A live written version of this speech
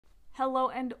Hello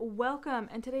and welcome,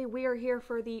 and today we are here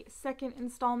for the second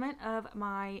installment of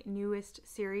my newest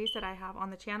series that I have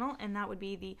on the channel, and that would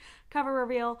be the cover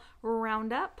reveal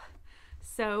roundup.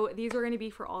 So these are going to be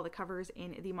for all the covers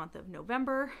in the month of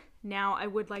November. Now I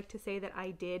would like to say that I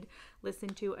did listen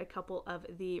to a couple of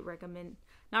the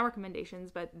not recommendations,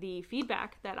 but the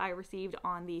feedback that I received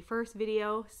on the first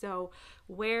video. So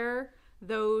where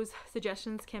those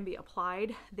suggestions can be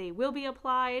applied, they will be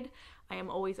applied. I am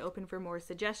always open for more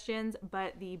suggestions,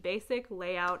 but the basic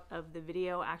layout of the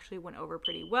video actually went over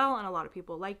pretty well and a lot of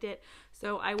people liked it.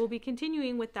 So I will be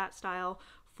continuing with that style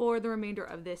for the remainder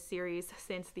of this series,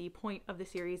 since the point of the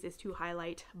series is to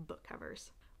highlight book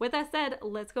covers. With that said,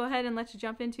 let's go ahead and let's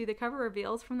jump into the cover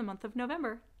reveals from the month of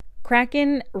November.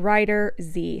 Kraken Rider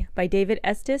Z by David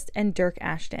Estes and Dirk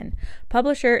Ashton.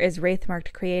 Publisher is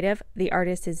Wraithmarked Creative. The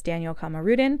artist is Daniel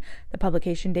Kamarudin. The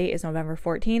publication date is November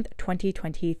 14th,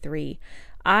 2023.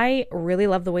 I really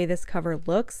love the way this cover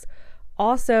looks.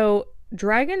 Also,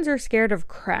 dragons are scared of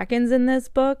krakens in this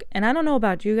book, and I don't know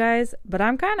about you guys, but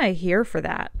I'm kind of here for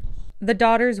that. The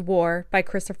Daughter's War by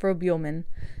Christopher Buehlman.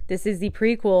 This is the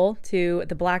prequel to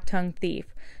The Black Tongue Thief.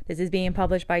 This is being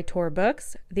published by Tor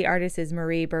Books. The artist is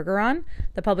Marie Bergeron.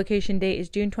 The publication date is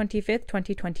June 25th,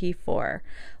 2024.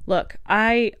 Look,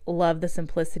 I love the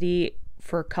simplicity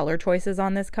for color choices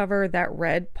on this cover. That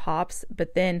red pops,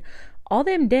 but then all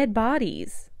them dead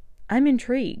bodies. I'm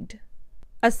intrigued.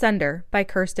 Asunder by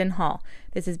Kirsten Hall.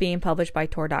 This is being published by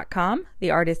Tor.com.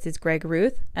 The artist is Greg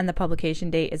Ruth, and the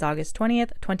publication date is August 20th,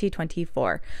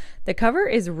 2024. The cover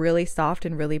is really soft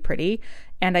and really pretty,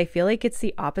 and I feel like it's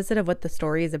the opposite of what the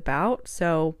story is about,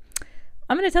 so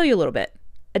I'm going to tell you a little bit.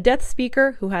 A death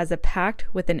speaker who has a pact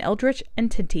with an eldritch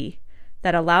entity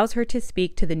that allows her to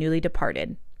speak to the newly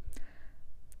departed.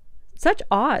 Such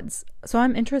odds, so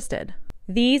I'm interested.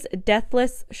 These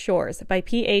Deathless Shores by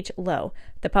P.H. Lowe.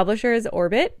 The publisher is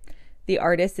Orbit. The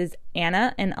artist is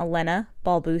Anna and Elena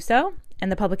Balbuso.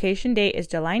 And the publication date is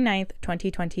July 9th,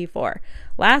 2024.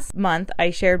 Last month, I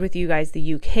shared with you guys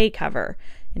the UK cover.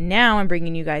 And now I'm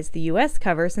bringing you guys the US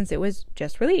cover since it was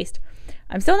just released.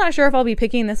 I'm still not sure if I'll be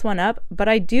picking this one up, but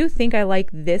I do think I like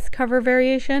this cover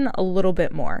variation a little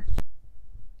bit more.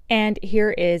 And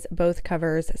here is both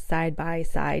covers side by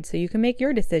side, so you can make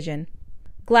your decision.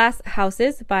 Glass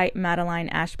Houses by Madeline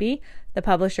Ashby. The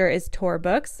publisher is Tor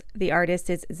Books. The artist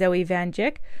is Zoe Van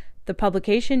Jick. The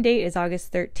publication date is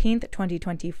August 13th,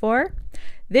 2024.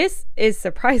 This is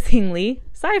surprisingly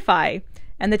sci-fi,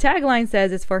 and the tagline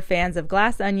says it's for fans of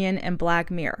Glass Onion and Black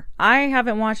Mirror. I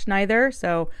haven't watched neither,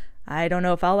 so I don't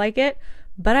know if I'll like it,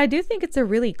 but I do think it's a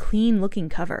really clean looking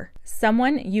cover.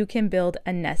 Someone You Can Build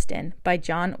a Nest In by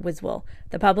John Wiswell.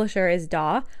 The publisher is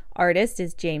Daw. Artist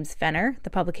is James Fenner. The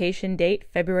publication date,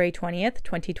 February 20th,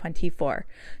 2024.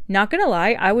 Not gonna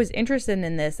lie, I was interested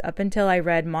in this up until I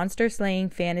read Monster Slaying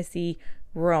Fantasy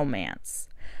Romance.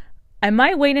 I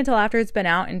might wait until after it's been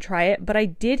out and try it, but I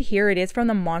did hear it is from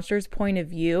the monster's point of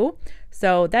view,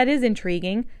 so that is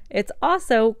intriguing. It's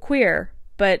also queer,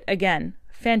 but again,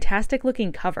 fantastic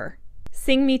looking cover.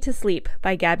 Sing Me to Sleep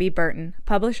by Gabby Burton.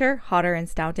 Publisher, Hodder and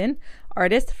Stoughton.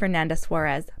 Artist, Fernanda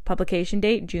Suarez. Publication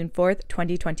date, June 4th,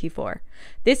 2024.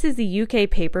 This is the UK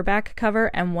paperback cover,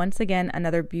 and once again,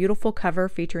 another beautiful cover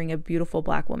featuring a beautiful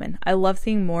black woman. I love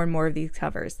seeing more and more of these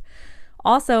covers.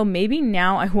 Also, maybe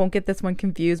now I won't get this one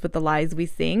confused with The Lies We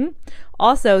Sing.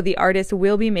 Also, the artist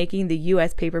will be making the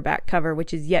US paperback cover,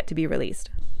 which is yet to be released.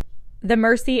 The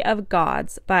Mercy of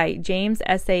Gods by James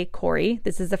S.A. Corey.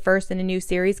 This is the first in a new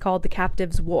series called The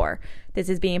Captive's War. This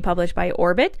is being published by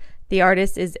Orbit. The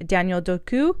artist is Daniel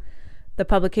Doku. The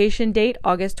publication date,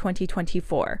 August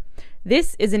 2024.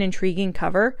 This is an intriguing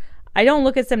cover. I don't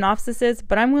look at synopsises,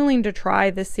 but I'm willing to try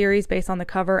this series based on the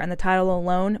cover and the title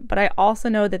alone, but I also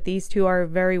know that these two are a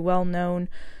very well-known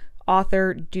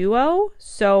author duo,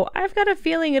 so I've got a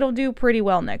feeling it'll do pretty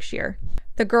well next year.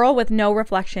 The Girl with No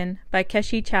Reflection by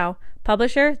Keshi Chow.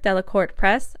 Publisher, Delacorte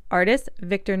Press. Artist,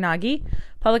 Victor Nagy.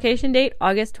 Publication date,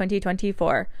 August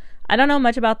 2024. I don't know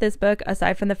much about this book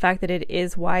aside from the fact that it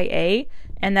is YA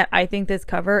and that I think this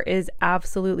cover is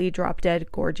absolutely drop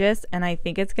dead gorgeous, and I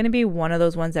think it's going to be one of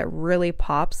those ones that really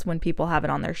pops when people have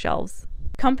it on their shelves.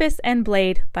 Compass and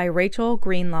Blade by Rachel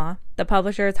Greenlaw. The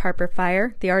publisher is Harper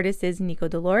Fire. The artist is Nico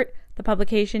Delort. The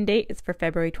publication date is for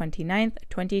February 29th,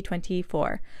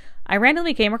 2024. I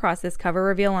randomly came across this cover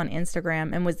reveal on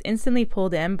Instagram and was instantly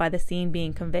pulled in by the scene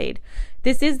being conveyed.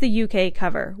 This is the UK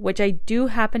cover, which I do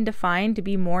happen to find to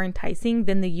be more enticing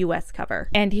than the US cover.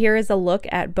 And here is a look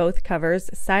at both covers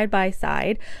side by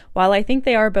side. While I think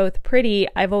they are both pretty,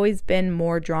 I've always been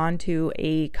more drawn to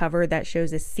a cover that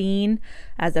shows a scene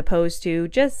as opposed to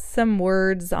just some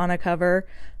words on a cover.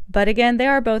 but again, they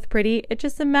are both pretty. It's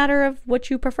just a matter of what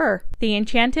you prefer. The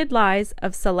Enchanted Lies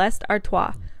of Celeste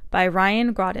Artois by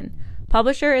Ryan Grodin.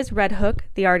 Publisher is Red Hook.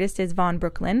 The artist is Von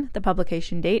Brooklyn. The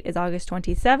publication date is August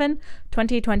 27,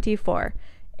 2024.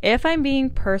 If I'm being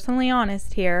personally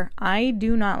honest here, I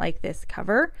do not like this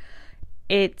cover.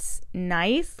 It's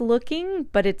nice looking,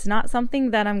 but it's not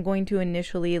something that I'm going to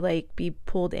initially be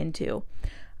pulled into.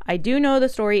 I do know the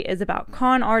story is about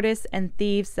con artists and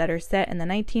thieves that are set in the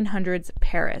 1900s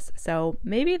Paris, so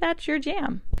maybe that's your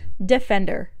jam.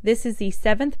 Defender. This is the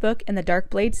 7th book in the Dark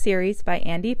Blade series by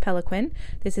Andy Pelequin.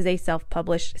 This is a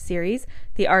self-published series.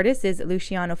 The artist is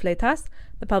Luciano Fleitas.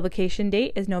 The publication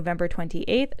date is November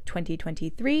 28th,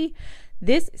 2023.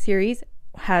 This series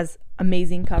has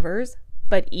amazing covers,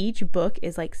 but each book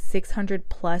is 600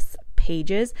 plus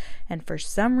pages, and for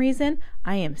some reason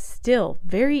I am still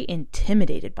very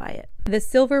intimidated by it. The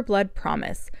Silver Blood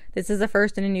Promise. This is the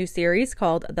first in a new series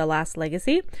called The Last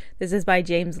Legacy. This is by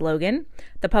James Logan.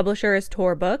 The publisher is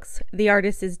Tor Books. The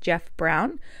artist is Jeff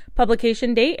Brown.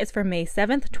 Publication date is for May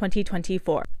 7th,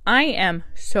 2024. I am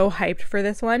so hyped for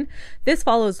this one. This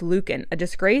follows Lucan, a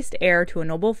disgraced heir to a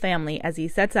noble family, as he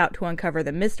sets out to uncover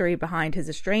the mystery behind his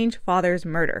estranged father's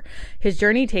murder. His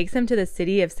journey takes him to the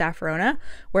city of Saffrona,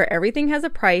 where everything has a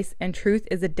price and truth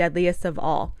is the deadliest of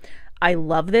all. I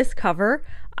love this cover.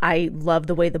 I love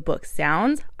the way the book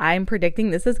sounds. I'm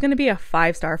predicting this is going to be a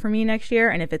 5-star for me next year,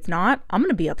 and if it's not, I'm going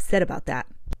to be upset about that.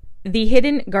 The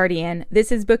Hidden Guardian.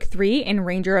 This is book 3 in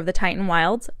Ranger of the Titan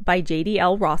Wilds by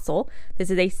J.D.L. Rossell.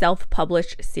 This is a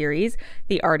self-published series.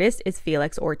 The artist is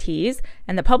Felix Ortiz,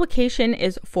 and the publication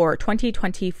is for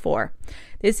 2024.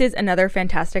 This is another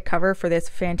fantastic cover for this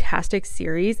fantastic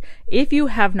series. If you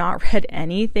have not read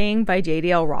anything by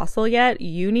J.D.L. Rossell yet,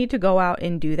 you need to go out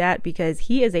and do that because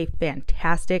he is a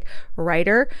fantastic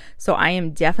writer. So I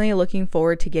am definitely looking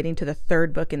forward to getting to the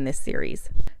 3rd book in this series.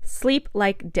 Sleep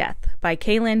Like Death by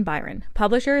Kaylin Byron.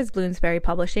 Publisher is Bloomsbury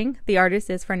Publishing. The artist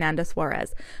is Fernanda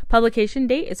Suarez. Publication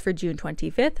date is for June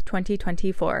 25th,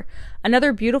 2024.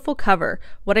 Another beautiful cover.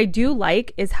 What I do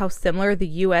like is how similar the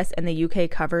US and the UK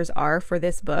covers are for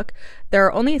this book. There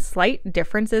are only slight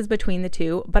differences between the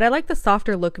two, but I like the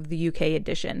softer look of the UK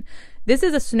edition. This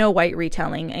is a Snow White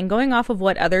retelling, and going off of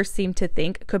what others seem to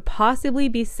think, could possibly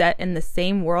be set in the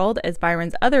same world as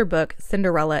Byron's other book,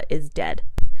 Cinderella is Dead.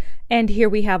 And here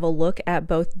we have a look at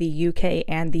both the UK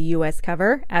and the US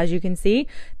cover. As you can see,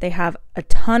 they have a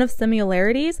ton of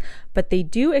similarities, but they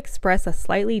do express a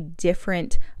slightly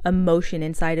different emotion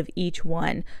inside of each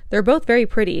one. They're both very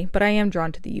pretty, but I am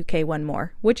drawn to the UK one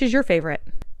more. Which is your favorite?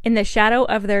 In the Shadow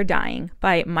of Their Dying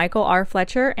by Michael R.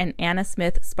 Fletcher and Anna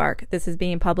Smith Spark. This is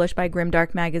being published by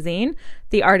Grimdark Magazine.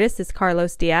 The artist is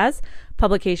Carlos Diaz.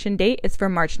 Publication date is for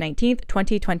March 19th,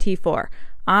 2024.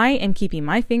 I am keeping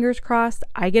my fingers crossed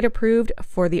I get approved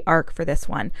for the ARC for this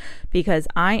one because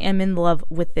I am in love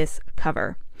with this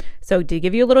cover. So to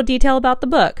give you a little detail about the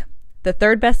book, the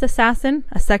 3rd best assassin,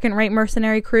 a second-rate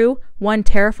mercenary crew, one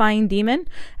terrifying demon.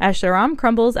 As Sharam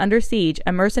crumbles under siege,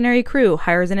 a mercenary crew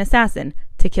hires an assassin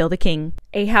to kill the king.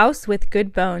 A House with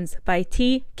Good Bones by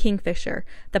T. Kingfisher.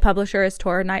 The publisher is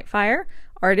Tora Nightfire.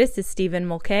 Artist is Stephen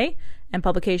Mulcahy. And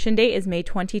publication date is May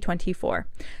 2024.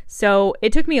 So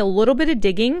it took me a little bit of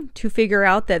digging to figure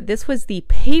out that this was the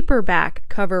paperback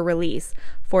cover release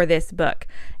for this book.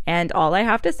 And all I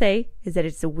have to say is that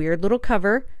it's a weird little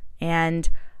cover, and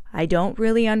I don't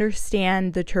really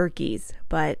understand the turkeys,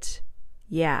 but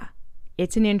yeah,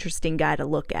 it's an interesting guy to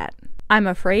look at. I'm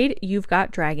Afraid You've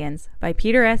Got Dragons by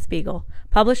Peter S. Beagle.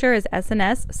 Publisher is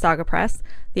S&S Saga Press.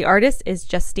 The artist is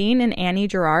Justine and Annie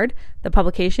Gerard. The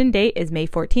publication date is May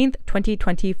 14th,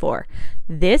 2024.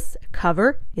 This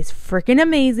cover is freaking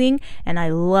amazing, and I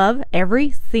love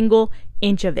every single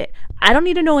inch of it. I don't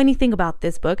need to know anything about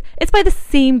this book. It's by the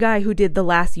same guy who did The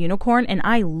Last Unicorn, and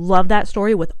I love that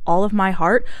story with all of my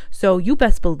heart, so you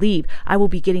best believe I will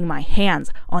be getting my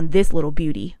hands on this little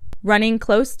beauty. Running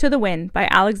Close to the Wind by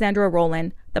Alexandra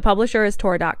Rowland. The publisher is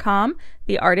Tor.com.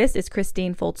 The artist is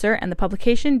Christine Fultzer, and the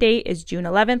publication date is June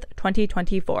 11th,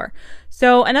 2024.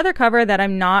 So another cover that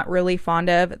I'm not really fond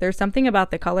of. There's something about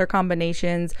the color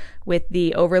combinations with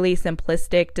the overly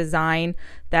simplistic design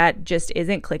that just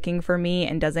isn't clicking for me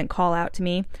and doesn't call out to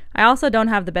me. I also don't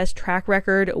have the best track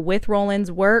record with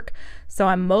Rowland's work, so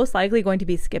I'm most likely going to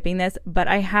be skipping this, but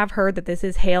I have heard that this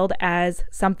is hailed as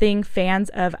something fans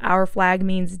of Our Flag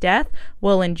Means Death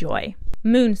will enjoy.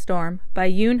 Moonstorm by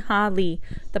Yoon Ha Lee.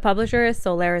 The publisher is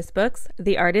Solaris Books.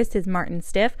 The artist is Martin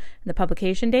Stiff. And the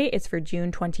publication date is for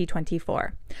June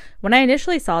 2024. When I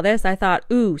initially saw this, I thought,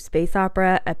 ooh, space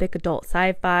opera, epic adult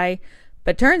sci-fi.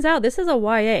 But turns out this is a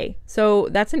YA, so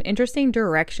that's an interesting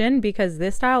direction because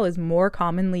this style is more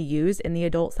commonly used in the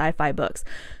adult sci-fi books.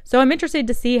 So I'm interested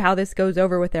to see how this goes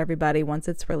over with everybody once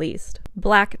it's released.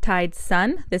 Black Tide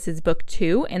Sun, this is book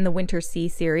 2 in the Winter Sea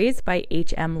series by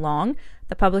H.M. Long.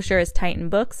 The publisher is Titan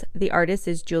Books. The artist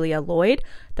is Julia Lloyd.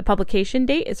 The publication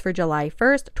date is for July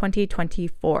 1st,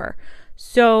 2024.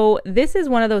 So this is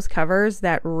one of those covers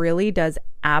that really does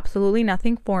absolutely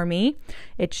nothing for me.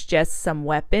 It's just some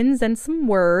weapons and some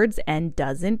words and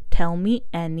doesn't tell me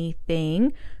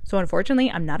anything. So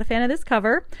unfortunately, I'm not a fan of this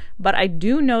cover, but I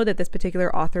do know that this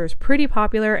particular author is pretty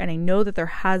popular, and I know that there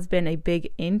has been a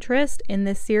big interest in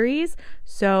this series.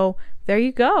 So there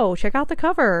you go. Check out the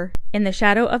cover. In the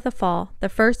Shadow of the Fall, the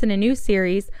first in a new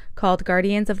series called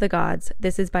Guardians of the Gods.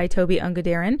 This is by Toby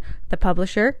Ungadaren. The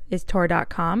publisher is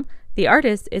Tor.com. The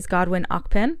artist is Godwin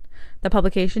Okpen. The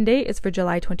publication date is for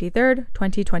July 23rd,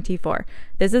 2024.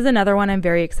 This is another one I'm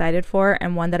very excited for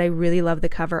and one that I really love the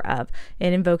cover of.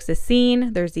 It invokes a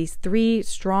scene. There's these 3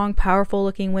 strong, powerful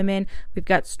looking women. We've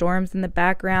got storms in the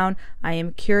background. I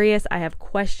am curious. I have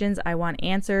questions. I want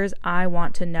answers. I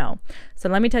want to know. So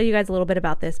let me tell you guys a little bit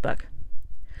about this book.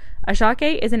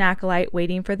 Ashake is an acolyte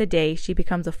waiting for the day she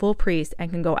becomes a full priest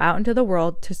and can go out into the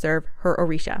world to serve her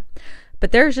Orisha.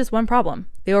 But there is just one problem.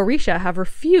 The Orisha have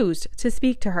refused to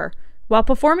speak to her. While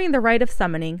performing the rite of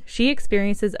summoning, she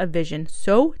experiences a vision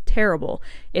so terrible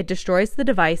it destroys the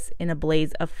device in a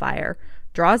blaze of fire,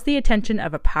 draws the attention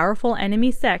of a powerful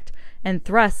enemy sect, and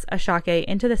thrusts Ashake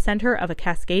into the center of a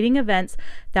cascading events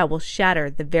that will shatter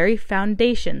the very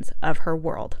foundations of her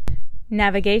world.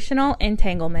 Navigational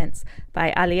Entanglements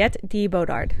by Aliette D.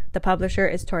 Bodard. The publisher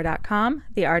is Tor.com.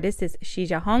 The artist is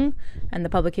Shija Hong, and the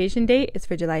publication date is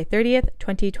for July 30th,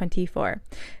 2024.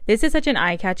 This is such an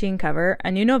eye-catching cover,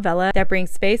 a new novella that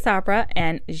brings space opera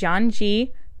and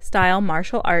Zhangji style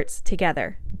martial arts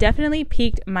together. Definitely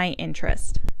piqued my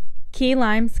interest. Key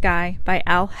Lime Sky by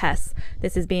Al Hess.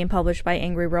 This is being published by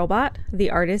Angry Robot. The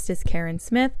artist is Karen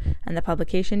Smith, and the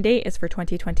publication date is for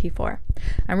 2024.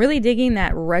 I'm really digging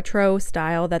that retro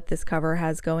style that this cover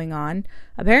has going on.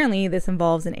 Apparently, this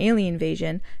involves an alien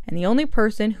invasion, and the only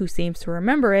person who seems to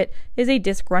remember it is a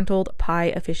disgruntled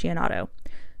pie aficionado.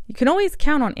 You can always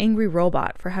count on Angry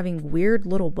Robot for having weird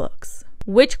little books.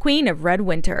 Witch Queen of Red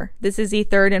Winter. This is the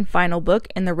 3rd and final book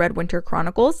in the Red Winter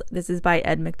Chronicles. This is by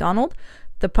Ed McDonald.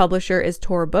 The publisher is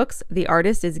Tor Books. The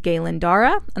artist is Galen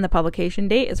Dara, and the publication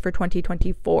date is for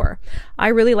 2024. I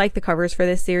really like the covers for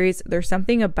this series. There's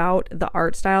something about the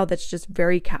art style that's just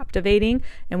very captivating,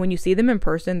 and when you see them in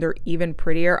person, they're even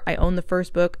prettier. I own the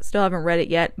first book, still haven't read it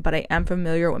yet, but I am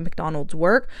familiar with McDonald's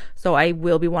work, so I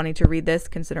will be wanting to read this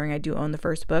considering I do own the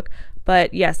first book.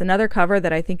 But yes, another cover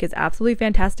that I think is absolutely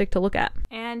fantastic to look at.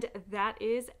 And that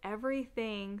is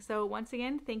everything. So once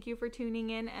again, thank you for tuning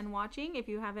in and watching. If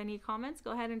you have any comments,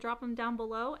 go ahead and drop them down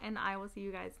below, and I will see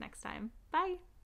you guys next time. Bye.